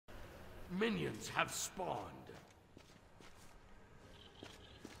Minions have spawned.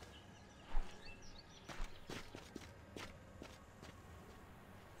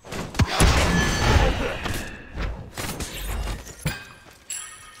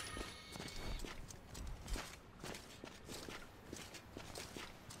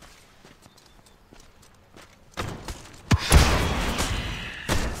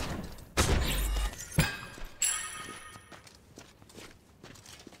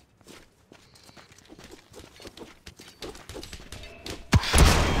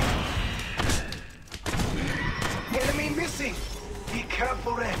 Be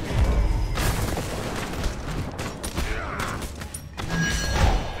careful, Red.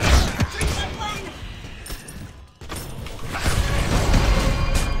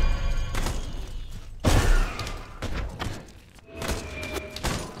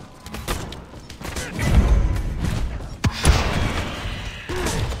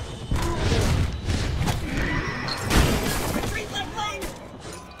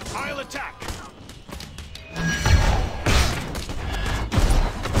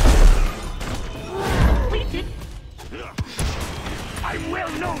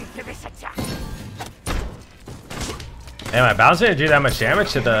 Damn, my bouncer didn't do that much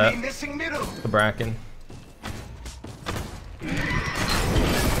damage to the Bracken.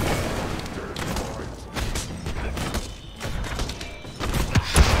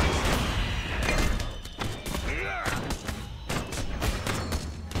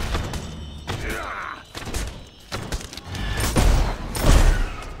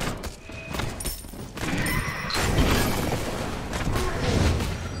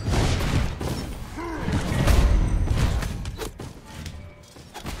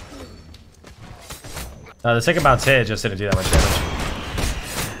 The second bounce hit just didn't do that much damage.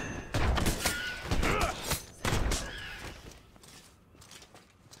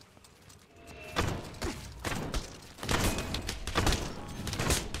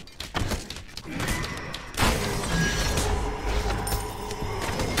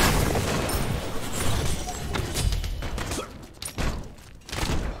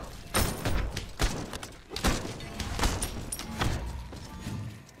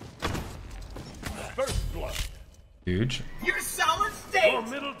 Huge. You're solid state. Your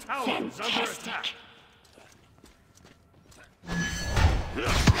middle tower is under attack.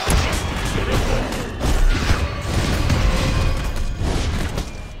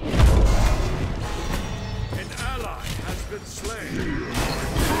 An ally has been slain.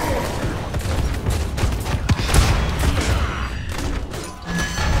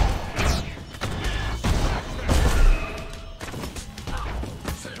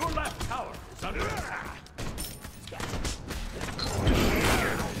 Your left tower is under attack.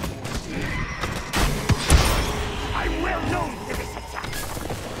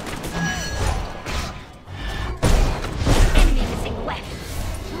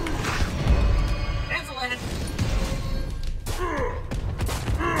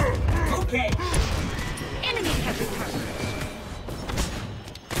 Okay. Enemy has returned.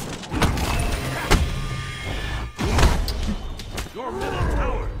 Your middle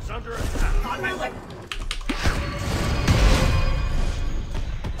tower is under attack. On my way.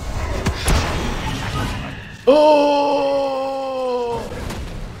 Oh!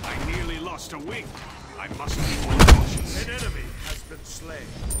 I nearly lost a wing. I must be more cautious. An enemy has been slain.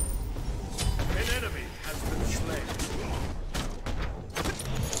 An enemy has been slain.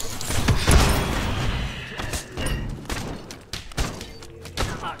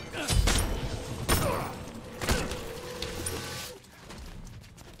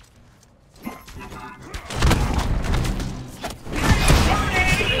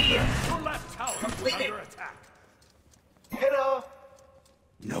 Under attack. Hello.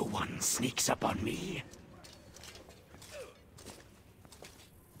 No one sneaks up on me.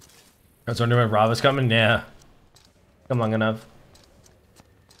 I was wondering when Rob was coming. Yeah, come long enough.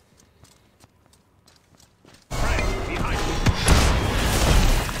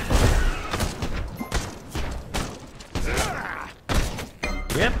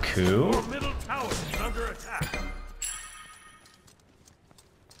 We have coup. Your middle tower is under attack.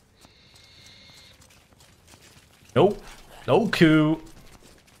 Nope. No coup.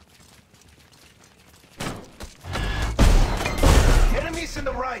 Enemies in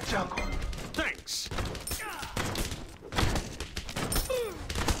the right jungle. Thanks.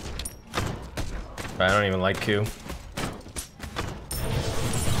 I don't even like coup.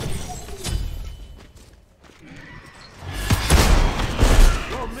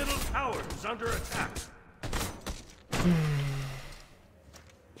 Your middle tower is under attack.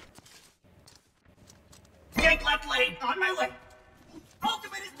 Yank left lane. On my way.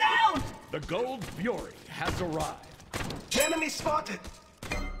 Ultimate is down. The gold fury has arrived. Enemy spotted.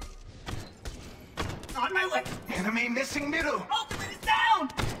 On my way. Enemy missing middle. Ultimate is down.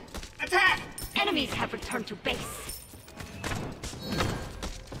 Attack. Enemies have returned to base.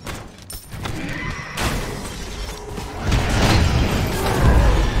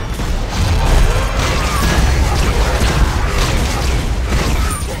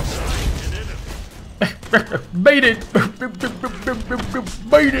 Bait it!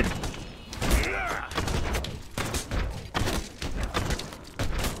 Bait it!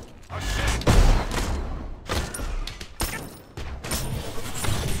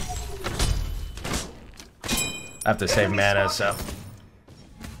 I have to save mana, so.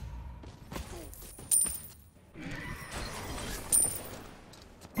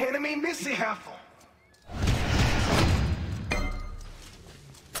 Enemy missing half.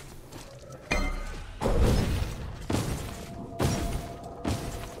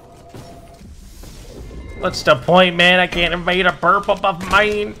 What's the point, man? I can't invade a burp above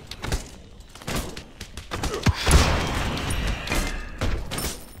mine.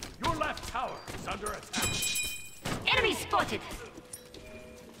 Your left tower is under attack. Enemy spotted.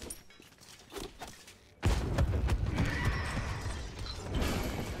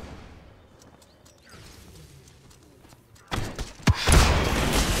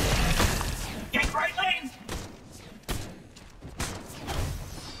 Get right lane.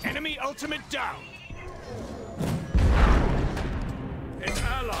 Enemy ultimate down. An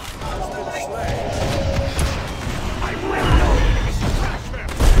ally has been slain. I will know this. Crash them.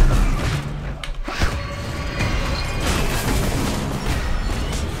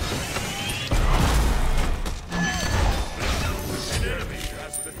 An enemy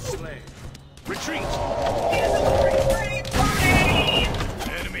has been slain. Retreat.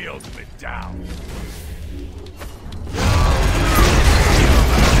 Enemy ultimate down.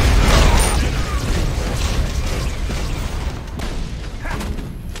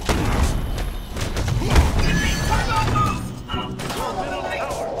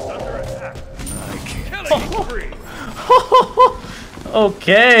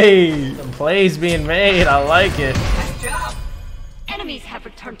 Okay, the play's being made. I like it. Nice job. Enemies have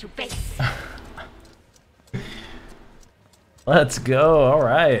returned to base. Let's go. All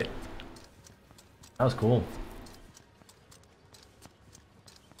right. That was cool.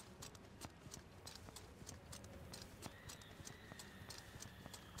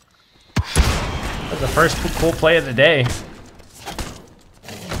 That was the first cool play of the day.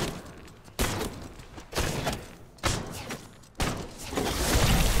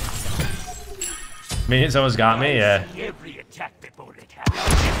 Means someone's got me, yeah. Every attack before it happens.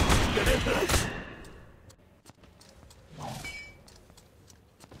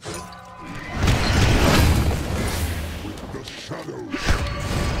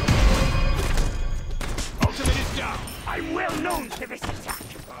 Ultimate is down. I'm well known to this attack.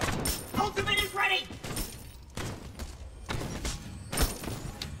 Ultimate is ready.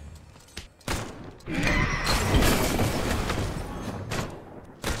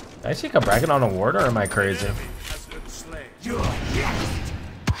 Did I take a bracket on a ward, or am I crazy? Enemy has been slain. You're next.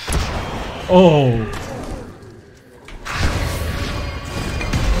 Oh.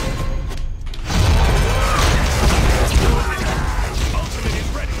 Ultimate is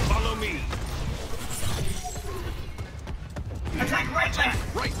ready. Follow me. Attack right lane.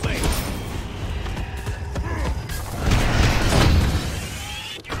 Right lane.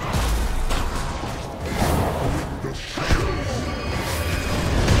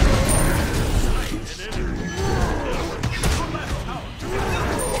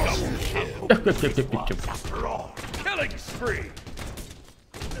 After all, killing spree.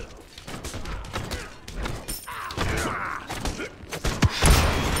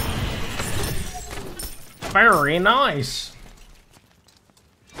 Very nice.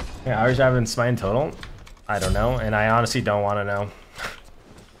 Yeah, I was having Smite in total. I don't know, and I honestly don't want to know.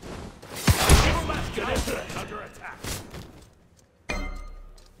 Under attack.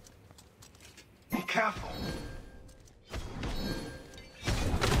 Be careful.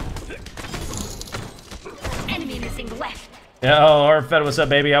 Enemy missing left. Yo, Orfed, what's up,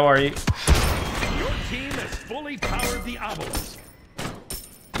 baby? How are you? Your team has fully powered the obelisk.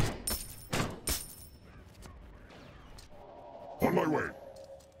 On my way.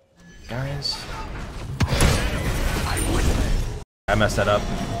 Guys. I messed that up.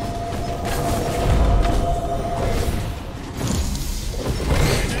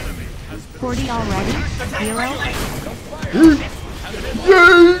 40 already? Zero?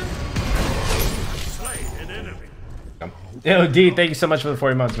 Slay an enemy. Yo, D, thank you so much for the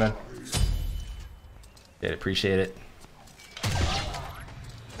 40 months, man. Did appreciate it.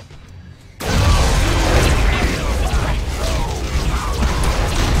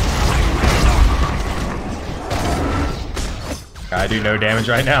 I do no damage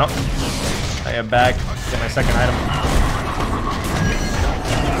right now. I am back. Get my second item.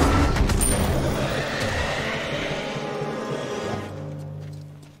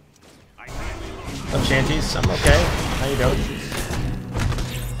 Up shanties, I'm okay. How you doing?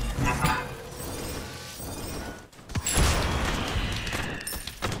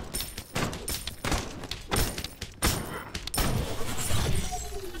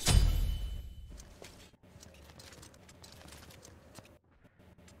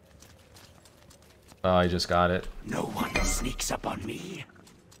 Oh, I just got it. No one sneaks up on me.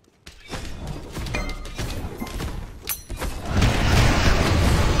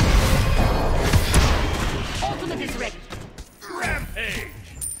 Ultimate is ready. Rampage!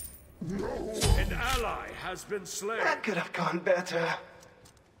 An ally has been slain. That could have gone better.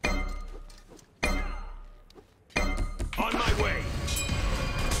 On my way.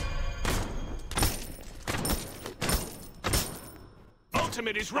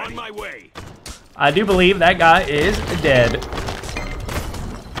 Ultimate is ready. On my way. I do believe that guy is dead.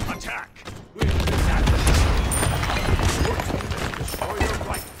 Attack. Destroy your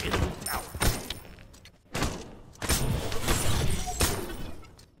right enemy tower.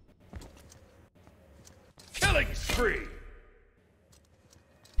 Killing spree.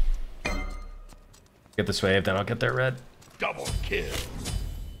 Get this wave, then I'll get their red. Double kill.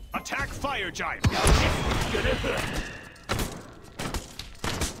 Attack fire giant.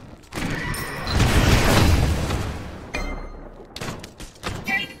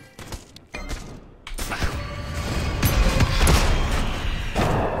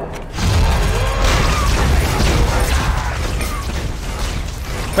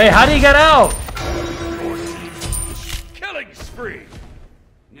 Wait, how do you get out? Killing spree.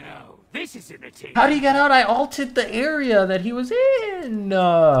 No, this is imitating. How do you get out? I ulted the area that he was in.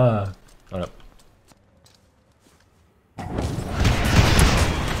 Hold up.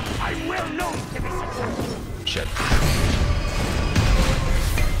 I will know this. Shit.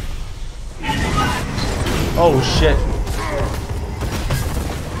 Oh shit.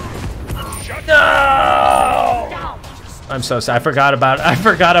 No! I'm so sorry. I forgot about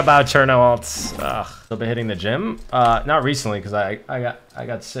Cherno ults. Ugh. Still been hitting the gym? Not recently because I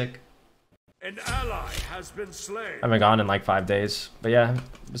got sick. An ally has been slain. I haven't gone in like 5 days. But yeah,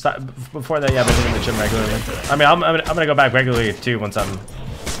 before that, yeah, I've been hitting the gym regularly. I mean, I'm gonna go back regularly too once An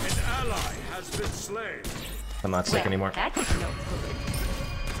ally has been slain. I'm not sick anymore. That is no good.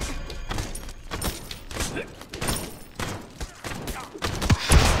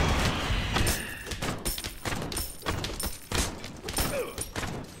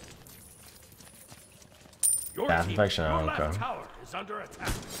 Your Yeah, team, infection, your okay. left tower is under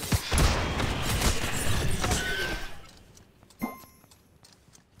attack.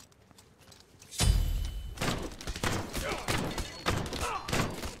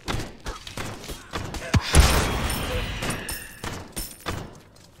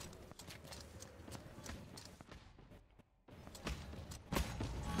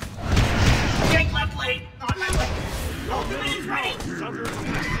 Take left lane. On my way. Ultimate is ready. Is under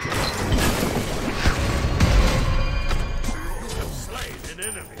attack. You have slain an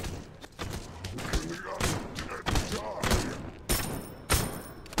enemy.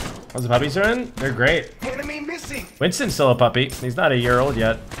 How's the puppies doing? They're great. Enemy missing. Winston's still a puppy. He's not a year old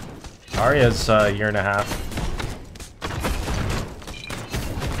yet. Arya's a year and a half.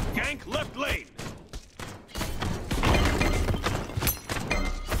 Gank left lane.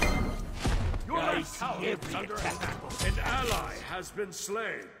 Your left tower is under attack. An ally has been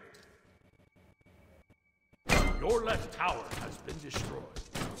slain. Your left tower has been destroyed.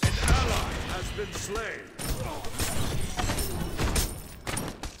 An ally has been slain.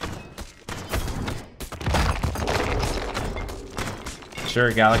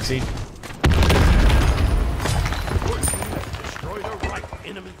 Sure, Galaxy. Destroy the right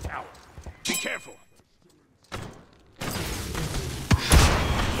enemy tower. Be careful.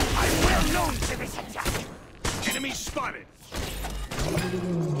 I will know to this attack. Enemy spotted.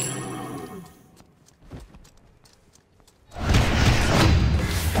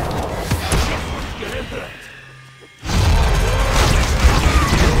 Get hurt.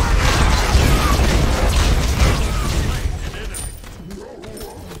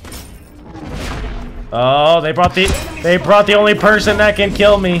 Oh, they brought the only person that can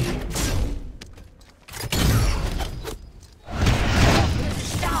kill me.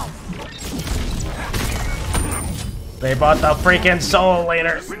 They brought the freaking soul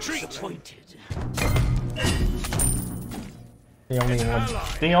later. Retreat.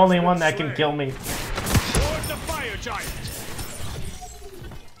 The only one that can kill me. Toward the fire giant.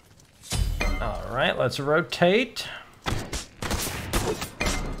 All right, let's rotate.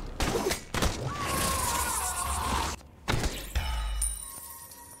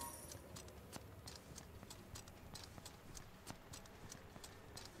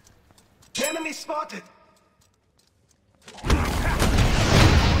 Enemy spotted.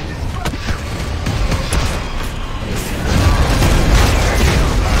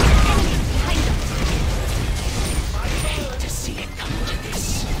 To see it come to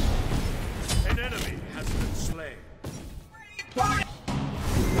this. An enemy has been slain.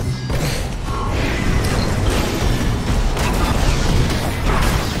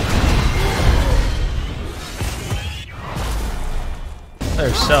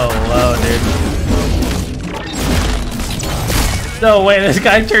 They're so low, dude. No way, this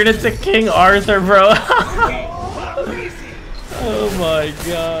guy turned into King Arthur, bro. Oh my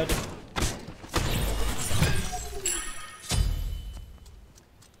god.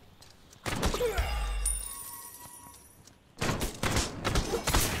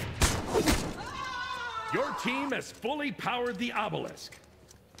 Your team has fully powered the obelisk.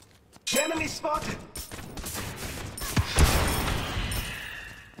 Enemy spotted.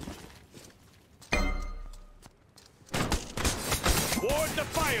 Ward the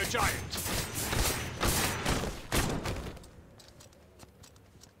fire giant.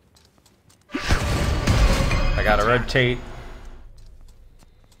 I gotta rotate.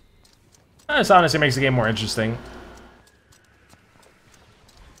 This honestly makes the game more interesting.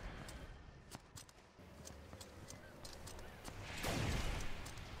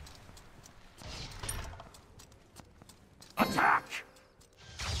 Attack!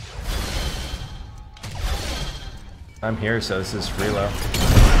 I'm here, so this is reload.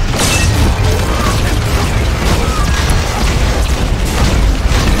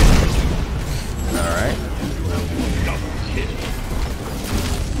 Alright.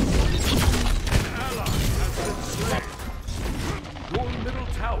 Your middle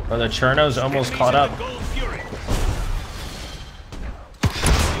tower. Oh, the Cherno's almost caught up. Gold Fury.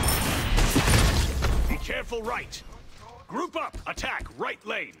 Be careful right. Group up. Attack right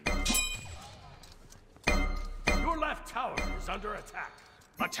lane. Your left tower is under attack.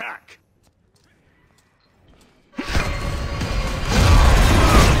 Attack.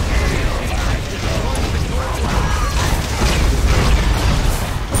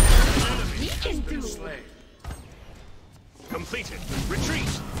 You can do. Slain. Completed.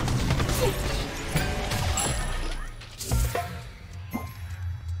 Retreat.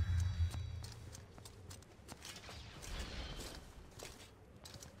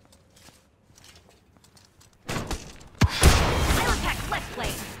 I'll attack left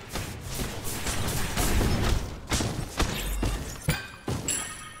lane.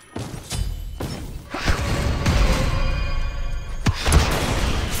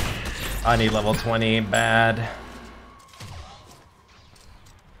 I need level 20, bad.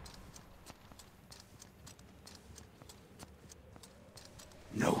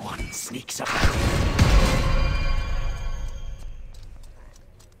 No one sneaks up.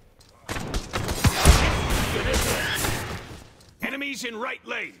 Enemies in right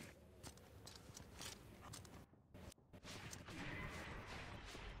lane.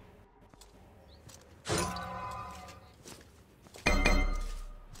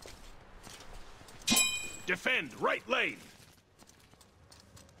 Defend right lane.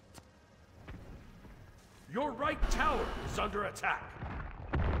 Your right tower is under attack.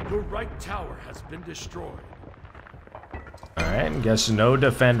 Your right tower has been destroyed. Alright, guess no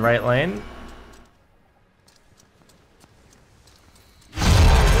defend right lane.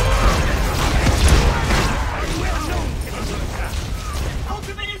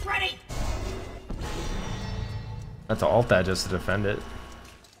 Ultimate is ready. That's alt that just to defend it.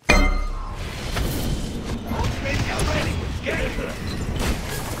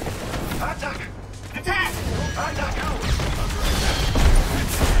 Attack. Attack. Attack.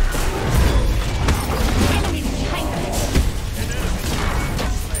 Enemies behind us.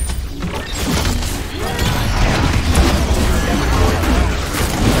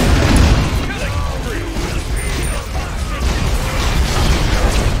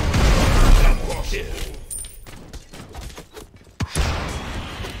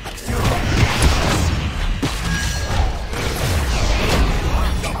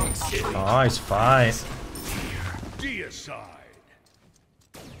 Nice fight. Deicide.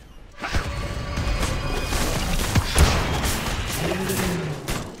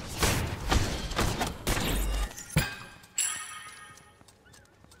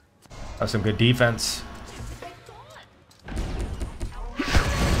 That's some good defense.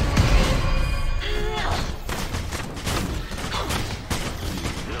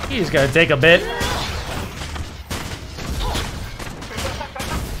 He's gonna take a bit.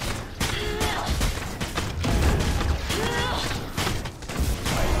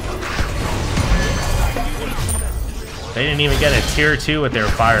 They didn't even get a tier 2 with their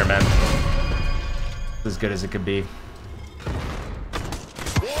firemen. As good as it could be.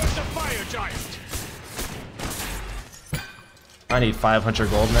 Towards the fire giant. I need 500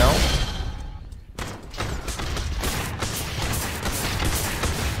 gold now.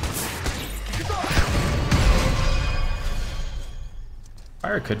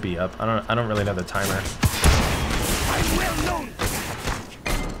 Fire could be up. I don't really know the timer. I'm well known.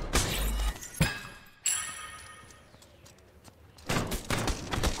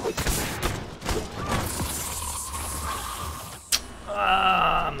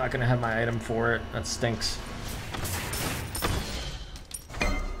 I'm not gonna have my item for it. That stinks.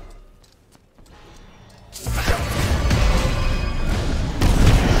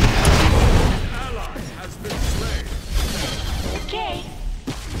 Ally has been slain. Okay.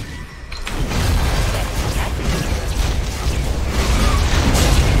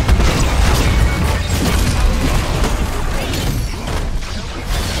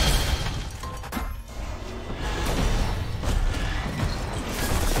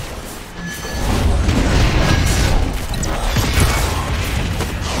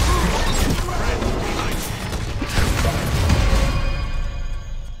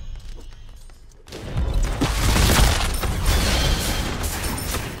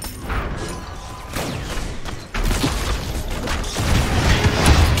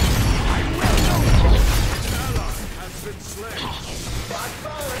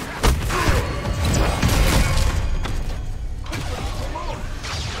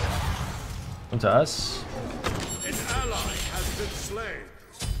 To us. An ally has been slain.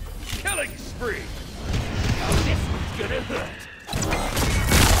 Killing spree. Now this one's gonna hurt.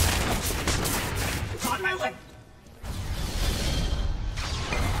 On my way.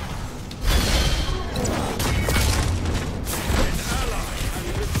 An ally has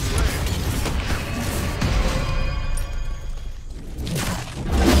been slain.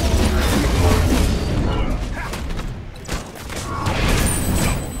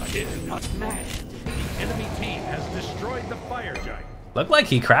 It's not mad. The enemy team has destroyed the fire giant. Looked like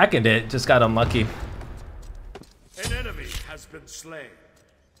he crackened it, just got unlucky. An enemy has been slain.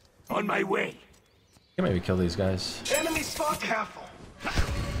 On my way. Can maybe kill these guys. Enemy spot. Careful.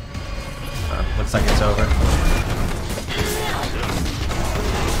 Looks like it's over.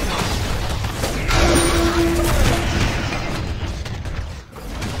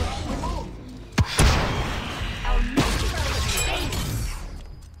 Our mission failed.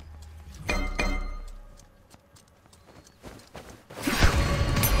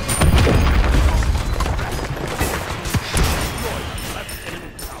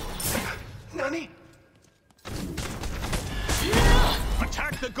 Nani?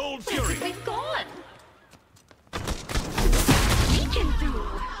 Attack the gold fury. We've gone. We can do.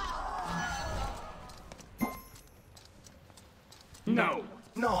 No.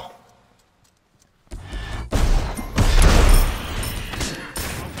 No.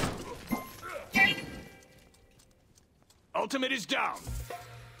 Ultimate is down.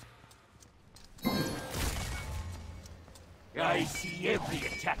 I see every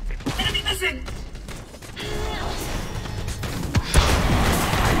attack. Enemy missing.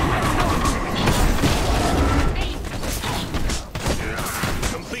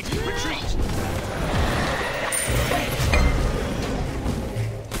 Complete retreat.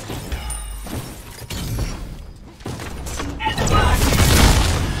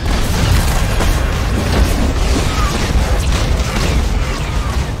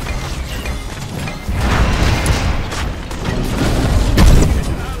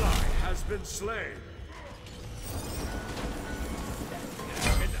 Been slain.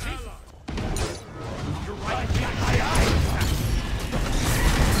 An ally. You're right behind my eyes.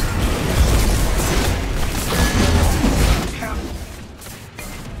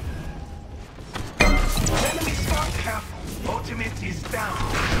 Enemy spot. Careful. Ultimate is down.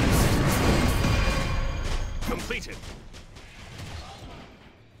 Completed.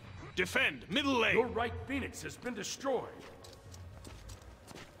 Defend middle lane. Your right Phoenix has been destroyed.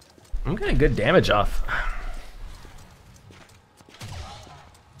 I'm getting good damage off.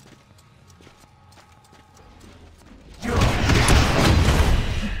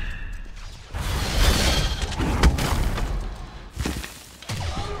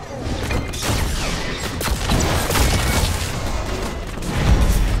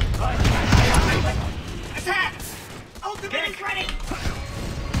 Attack! Ultimate is ready.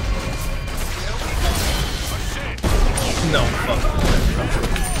 No, fuck.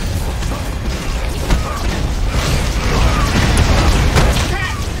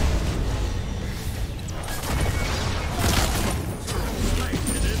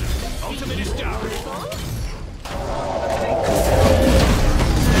 Ultimate is down.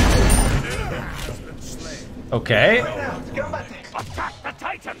 Okay. Attack the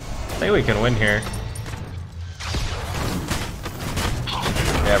Titan! I think we can win here.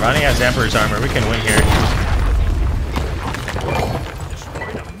 Yeah, Ronnie has Emperor's armor. We can win here.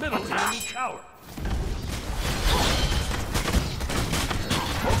 Destroyed a middle enemy tower.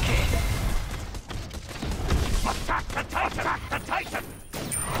 Okay. Attack the Titan! Attack the Titan!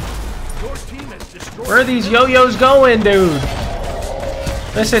 Your team has destroyed. Where are these yo-yos going, dude?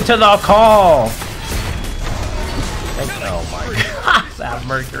 Listen to the call. Oh my god. That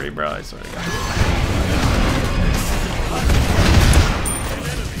Mercury, bro. I swear to God.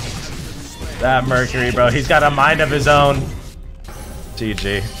 That Mercury, bro. He's got a mind of his own.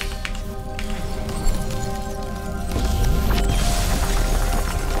 GG.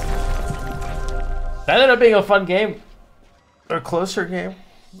 That ended up being a fun game. Or a closer game.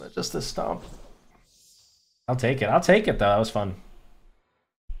 But just a stomp. I'll take it. I'll take it, though. That was fun.